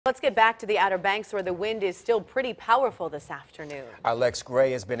Let's get back to the Outer Banks where the wind is still pretty powerful this afternoon. Our Lex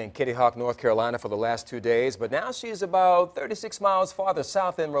Gray has been in Kitty Hawk, North Carolina for the last 2 days, but now she's about 36 miles farther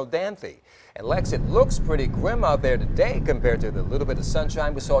south in Rodanthe. And Lex, it looks pretty grim out there today compared to the little bit of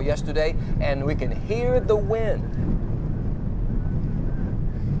sunshine we saw yesterday, and we can hear the wind.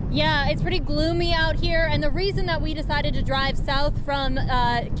 Yeah, it's pretty gloomy out here, and the reason that we decided to drive south from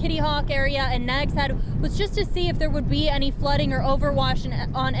Kitty Hawk area and Nags Head was just to see if there would be any flooding or overwash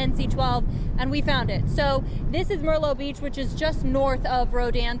on NC-12, and we found it. So this is Merlot Beach, which is just north of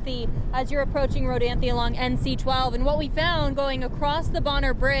Rodanthe as you're approaching Rodanthe along NC-12, and what we found going across the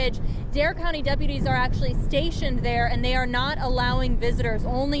Bonner Bridge, Dare County deputies are actually stationed there, and they are not allowing visitors.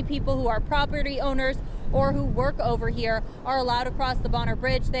 Only people who are property owners or who work over here are allowed across the Bonner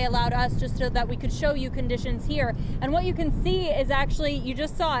Bridge. They allowed us just so that we could show you conditions here. And what you can see is actually, you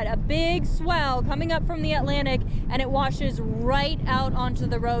just saw it, a big swell coming up from the Atlantic, and it washes right out onto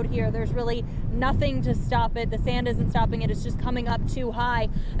the road here. There's really nothing to stop it. The sand isn't stopping it, it's just coming up too high.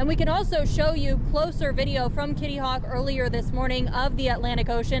 And we can also show you closer video from Kitty Hawk earlier this morning of the Atlantic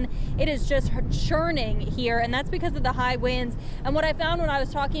Ocean. It is just churning here, and that's because of the high winds. And what I found when I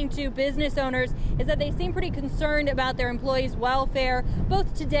was talking to business owners is that they seem pretty concerned about their employees' welfare,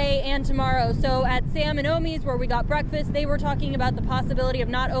 both today and tomorrow. So at Sam and Omi's, where we got breakfast, they were talking about the possibility of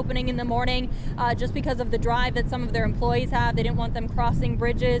not opening in the morning just because of the drive that some of their employees have. They didn't want them crossing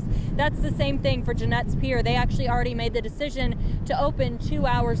bridges. That's the same thing for Jeanette's Pier. They actually already made the decision to open 2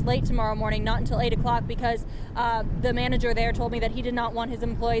 hours late tomorrow morning, not until 8 o'clock, because the manager there told me that he did not want his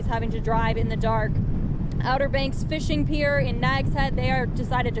employees having to drive in the dark. Outer Banks Fishing Pier in Nags Head, they are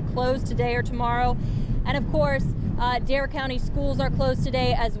decided to close today or tomorrow. And of course, Dare County schools are closed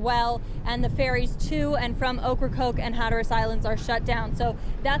today as well, and the ferries to and from Ocracoke and Hatteras Islands are shut down. So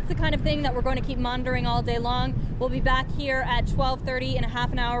that's the kind of thing that we're going to keep monitoring all day long. We'll be back here at 12:30 in a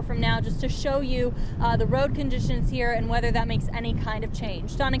half an hour from now just to show you the road conditions here and whether that makes any kind of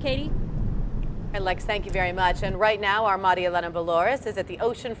change. Don and Katie? And Lex, thank you very much. And right now, our Marielena Barlouris is at the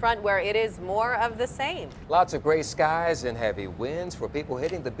ocean front where it is more of the same. Lots of gray skies and heavy winds for people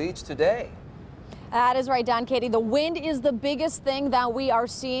hitting the beach today. That is right, Don, Katie. The wind is the biggest thing that we are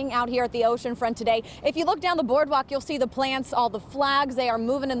seeing out here at the ocean front today. If you look down the boardwalk, you'll see the plants, all the flags, they are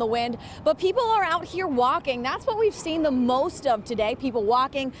moving in the wind. But people are out here walking. That's what we've seen the most of today. People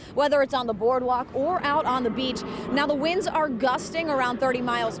walking, whether it's on the boardwalk or out on the beach. Now, the winds are gusting around 30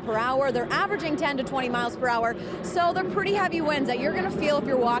 miles per hour. They're averaging 10 to 20 miles per hour. So they're pretty heavy winds that you're going to feel if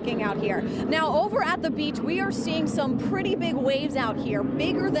you're walking out here. Now, over at the beach, we are seeing some pretty big waves out here,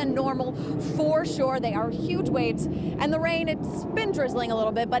 bigger than normal for sure. They are huge waves, and the rain, it's been drizzling a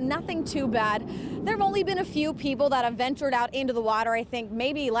little bit, but nothing too bad. There have only been a few people that have ventured out into the water. I think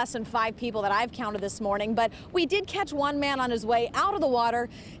maybe less than 5 people that I've counted this morning, but we did catch one man on his way out of the water.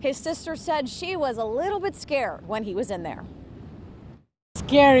 His sister said she was a little bit scared when he was in there.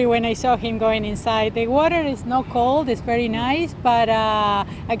 Scary when I saw him going inside. The water is not cold, it's very nice, but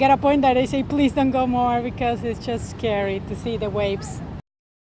I got a point that I say please don't go more because it's just scary to see the waves.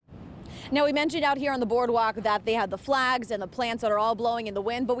 Now, we mentioned out here on the boardwalk that they had the flags and the plants that are all blowing in the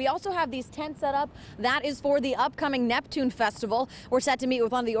wind, but we also have these tents set up. That is for the upcoming Neptune Festival. We're set to meet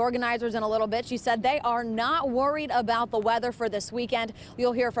with one of the organizers in a little bit. She said they are not worried about the weather for this weekend.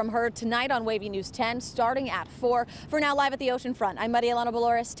 You'll hear from her tonight on WAVY News 10 starting at 4. For now, live at the ocean front, I'm Marielena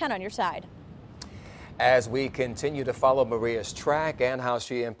Barlouris, 10 on your side. As we continue to follow Maria's track and how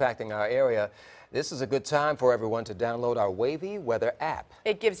she's impacting our area, this is a good time for everyone to download our WAVY weather app.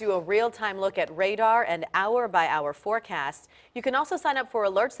 It gives you a real-time look at radar and hour-by-hour forecast. You can also sign up for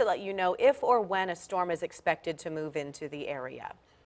alerts that let you know if or when a storm is expected to move into the area.